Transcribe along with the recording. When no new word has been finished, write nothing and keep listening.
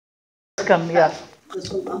Come, yeah.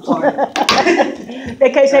 I'm sorry.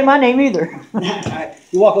 They can't say my name either. Alright,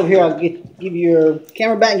 you walk over here, I'll give you your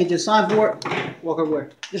camera back and get you a sign for it. Walk over where?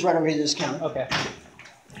 Just right over here to this counter. Okay.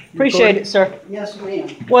 Appreciate it, sir. Yes, ma'am.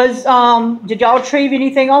 Did y'all retrieve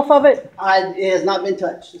anything off of it? It has not been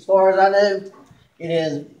touched. As far as I know,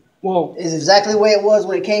 it Whoa. is exactly the way it was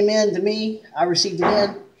when it came in to me. I received it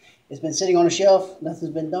in. It's been sitting on a shelf.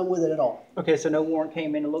 Nothing's been done with it at all. Okay, so no warrant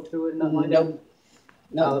came in to look through it, nothing like that?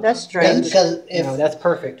 No. That's strange. Because if No, that's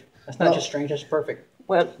perfect. That's not just strange, that's perfect.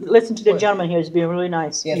 Well, listen to the gentleman here. He's being really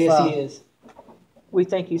nice. If, Yes, he is. We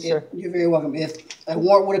thank you, sir. You're very welcome. If a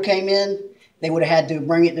warrant would have came in, they would have had to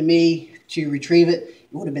bring it to me to retrieve it. It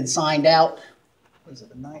would have been signed out. What is it,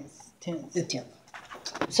 the 9th, 10th? The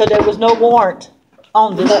 10th. So there was no warrant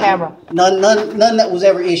on this camera? None that was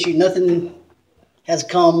ever issued. Nothing has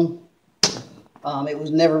come. It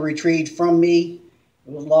was never retrieved from me.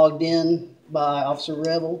 It was logged in by Officer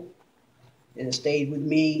Revel. It has stayed with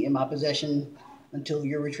me in my possession until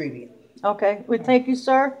you're retrieving it. Okay, we thank you,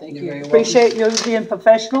 sir. Thank you. Very Appreciate you being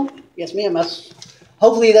professional. Yes, ma'am.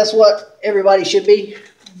 Hopefully that's what everybody should be.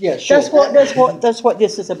 Yeah, sure. That's what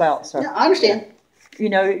this is about, sir. Yeah, I understand. You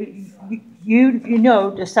know, you know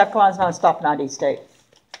the South Carolina's not a stop and ID state.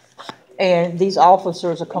 And these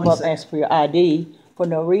officers will come up and ask for your ID for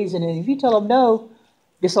no reason. And if you tell them no,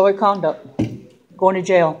 disorderly conduct, going to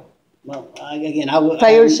jail. Well, again, I would.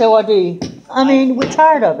 Failure to show ID. I mean, we're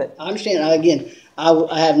tired of it. I understand.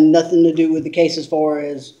 I have nothing to do with the case as far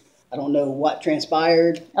as I don't know what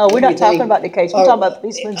transpired. Oh, we're not talking about the case. We're talking about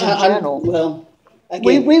policemen in general. Well,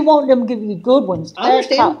 again, we want them to give you good ones. I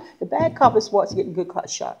understand. The bad cop is what's getting good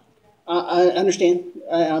cops shot. I understand.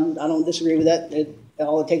 I don't disagree with that.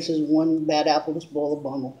 All it takes is one bad apple to spoil the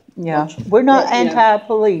bundle. Yeah, we're not Yeah,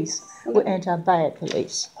 anti-police. We're anti-bad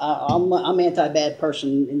police. I'm anti-bad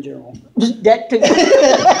person in general. That too.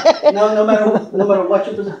 No matter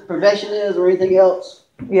what your profession is or anything else.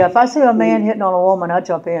 Yeah, if I see a man hitting on a woman, I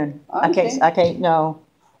jump in. I can't no,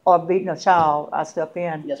 or beating a child, I step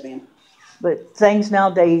in. Yes, ma'am. But things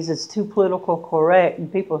nowadays is too political correct,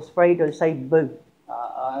 and people are afraid to say boo.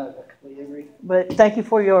 I completely agree. But thank you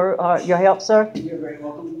for your help, sir. You're very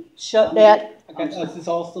welcome. Shut that. Okay, it's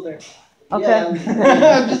all still there. Okay. I'm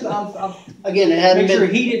Again, it hadn't make sure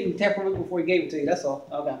been. he didn't tamper with it before he gave it to you, that's all.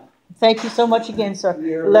 Okay. Thank you so much again, sir.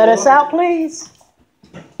 You're Let us welcome. out, please.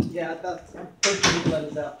 Yeah, I'm pretty sure he let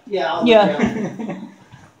us out. Yeah. I'll Yeah.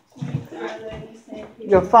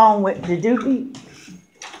 Your phone went to dookie.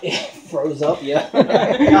 It froze up, yeah.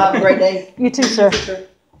 Have a great day. You too, sir.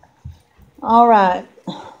 All right.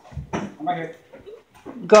 I'm right here.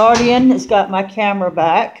 Guardian has got my camera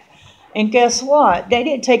back. And guess what? They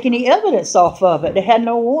didn't take any evidence off of it. They had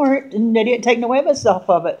no warrant, and they didn't take no evidence off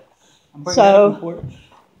of it. I'm bringing that up in court.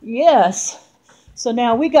 Yes. So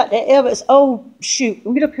now we got the evidence. Oh, shoot.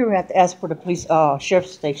 We get up here and have to ask where the police,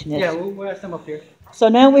 sheriff's station is. Yeah, we'll ask them up here. So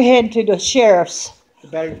now we head to the sheriff's. The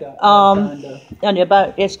battery's got. And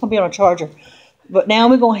it's going to be on a charger. But now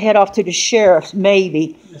we're going to head off to the sheriff's,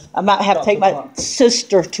 maybe. I might have to take my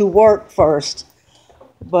sister to work first.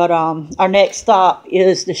 But our next stop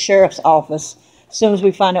is the sheriff's office. As soon as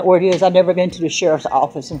we find out where it is, I've never been to the sheriff's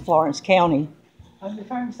office in Florence County.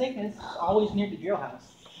 If I'm mistaken, it's always near the jailhouse.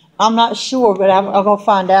 I'm not sure, but I'm going to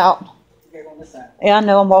find out. Okay, on this side. Yeah, I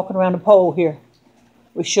know I'm walking around the pole here.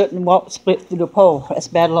 We shouldn't split through the pole. That's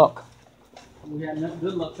bad luck. We had enough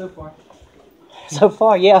good luck so far. So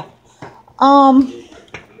far, yeah.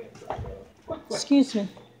 Excuse me.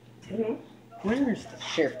 Where's the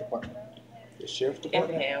sheriff department? The sheriff's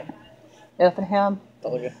department? Effingham.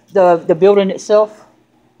 Oh, yeah. The building itself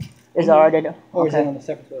is already there. Or is it Okay. on a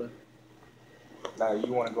separate building? Now,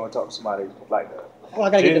 you want to go and talk to somebody like that? Well, I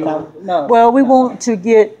gotta get the no. Well, we want to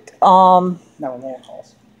get 911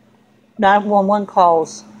 calls. 911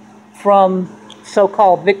 calls from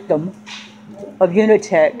so-called victim of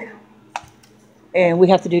Unitech, and we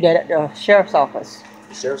have to do that at the sheriff's office.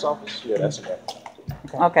 The sheriff's office? Yeah, that's okay.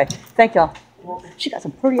 Okay, thank y'all. She got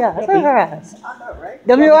some pretty eyes. Look at her eyes. I know, right?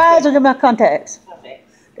 Them your eyes or them my contacts?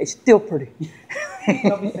 They still pretty.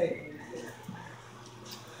 Don't be safe.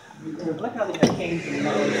 Look how they got canes and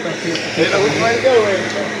all this stuff here. They know which way to go in.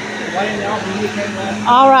 Why didn't they all be came last?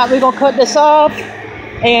 All right, we're going to cut this off,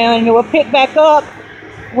 and we'll pick back up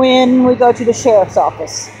when we go to the sheriff's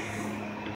office.